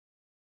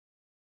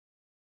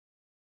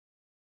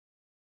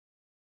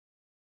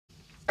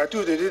À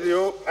tous les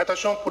DDO,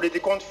 attention pour les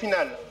décomptes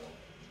finales.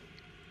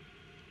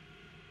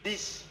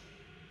 10,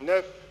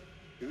 9,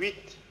 8,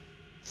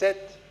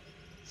 7,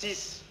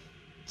 6,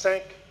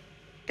 5,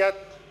 4,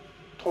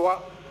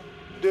 3,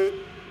 2,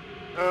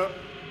 1,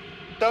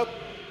 top.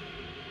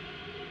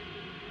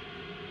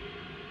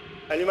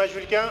 Allumage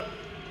Vulcain.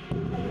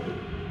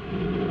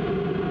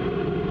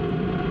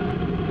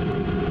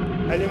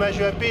 Allumage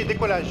EAP et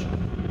décollage.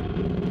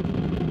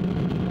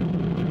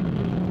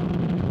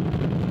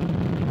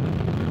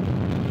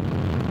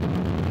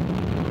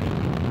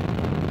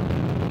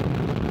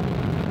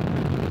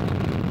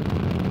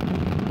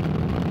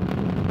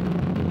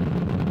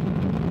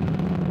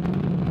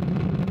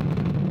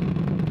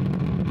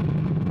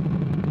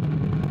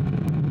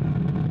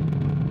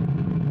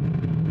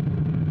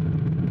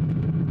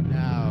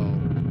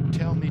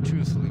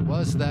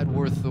 Was that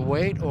worth the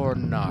wait or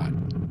not?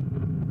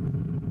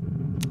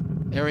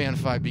 Ariane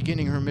 5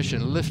 beginning her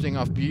mission, lifting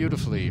off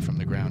beautifully from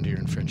the ground here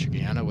in French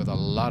Guiana with a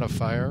lot of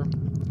fire.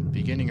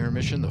 Beginning her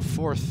mission, the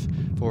fourth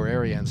for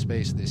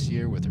Arianespace this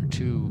year, with her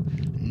 2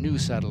 new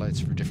satellites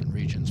for different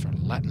regions, for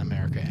Latin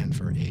America and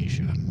for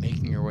Asia.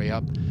 Making her way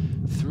up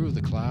through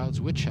the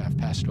clouds, which have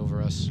passed over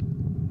us,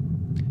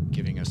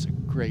 giving us a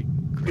great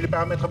Les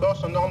paramètres à bord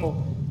sont normaux.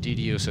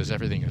 DDO says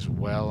everything is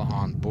well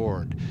on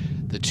board.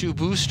 The 2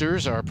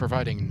 boosters are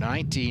providing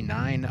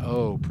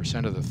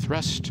 99.0% of the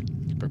thrust,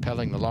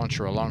 propelling the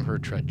launcher along her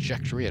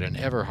trajectory at an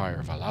ever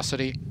higher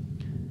velocity.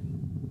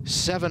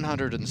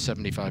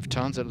 775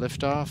 tons at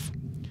liftoff.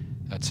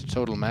 That's a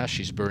total mass.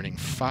 She's burning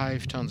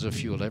 5 tons of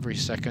fuel every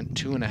second,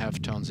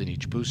 2.5 tons in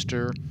each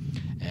booster,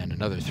 and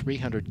another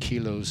 300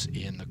 kilos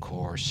in the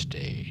core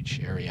stage.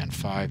 Ariane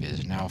 5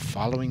 is now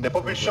following the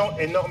program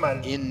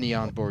in the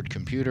onboard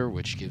computer,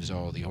 which gives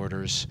all the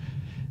orders.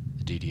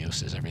 The DDO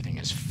says everything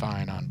is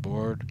fine on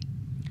board.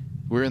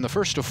 We're in the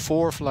first of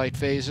 4 flight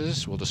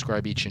phases. We'll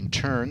describe each in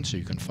turn so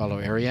you can follow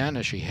Ariane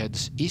as she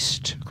heads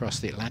east across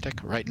the Atlantic.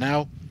 Right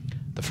now,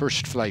 the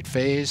first flight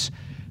phase,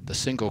 the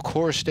single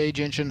core stage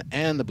engine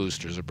and the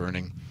boosters are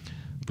burning.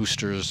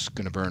 Boosters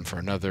going to burn for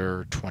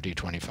another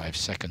 20-25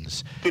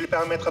 seconds. Tous les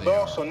paramètres à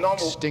bord sont normaux.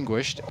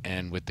 Extinguished,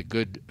 and with the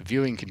good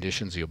viewing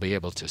conditions, you'll be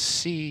able to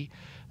see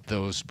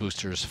those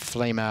boosters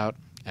flame out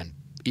and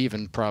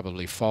even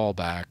probably fall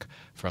back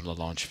from the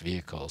launch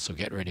vehicle. So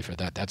get ready for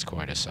that. That's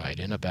quite a sight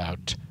in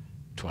about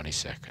 20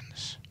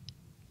 seconds.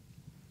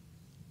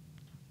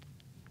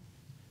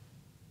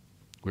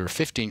 We're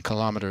 15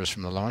 kilometers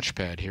from the launch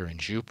pad here in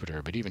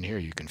Jupiter, but even here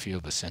you can feel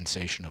the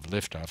sensation of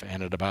liftoff.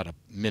 And at about 1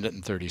 minute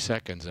and 30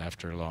 seconds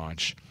after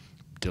launch,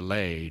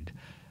 the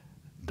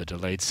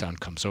delayed sound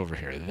comes over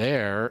here.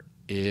 There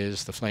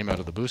is the flame out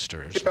of the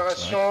boosters. And the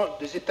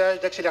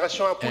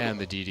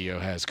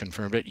DDO has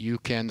confirmed it. You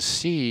can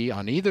see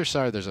on either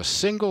side there's a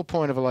single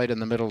point of light in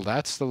the middle.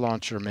 That's the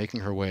launcher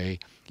making her way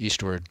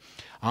eastward.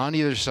 On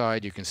either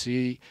side you can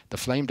see the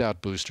flamed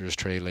out boosters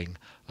trailing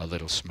a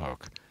little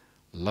smoke.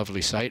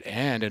 Lovely sight,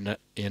 and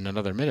in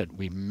another minute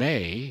we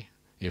may,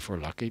 if we're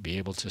lucky, be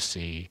able to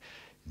see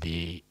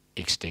the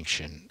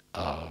extinction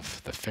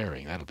of the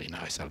fairing. That'll be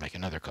nice. That'll make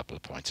another couple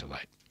of points of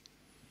light.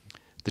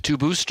 The 2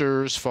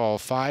 boosters fall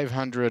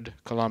 500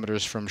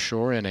 kilometers from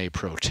shore in a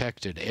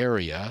protected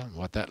area.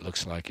 What that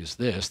looks like is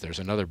this. There's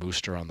another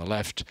booster on the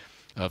left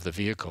of the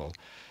vehicle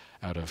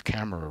out of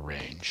camera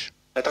range.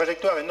 La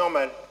trajectoire est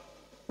normale.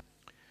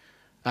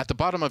 At the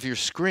bottom of your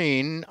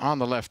screen, on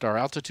the left our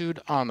altitude,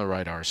 on the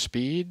right our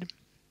speed.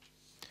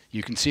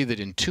 You can see that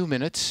in 2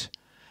 minutes,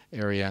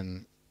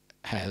 Ariane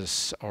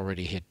has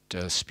already hit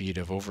a speed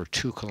of over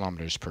 2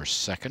 kilometers per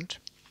second.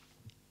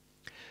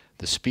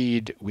 The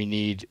speed we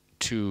need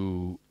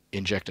to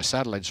inject a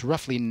satellite is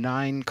roughly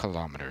 9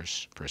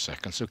 kilometers per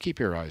second. So keep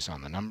your eyes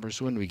on the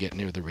numbers. When we get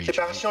near the region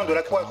of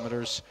 9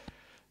 kilometers,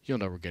 you'll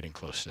know we're getting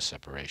close to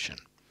separation.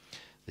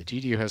 The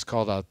DDO has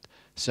called out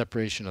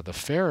separation of the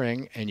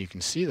fairing, and you can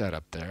see that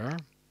up there.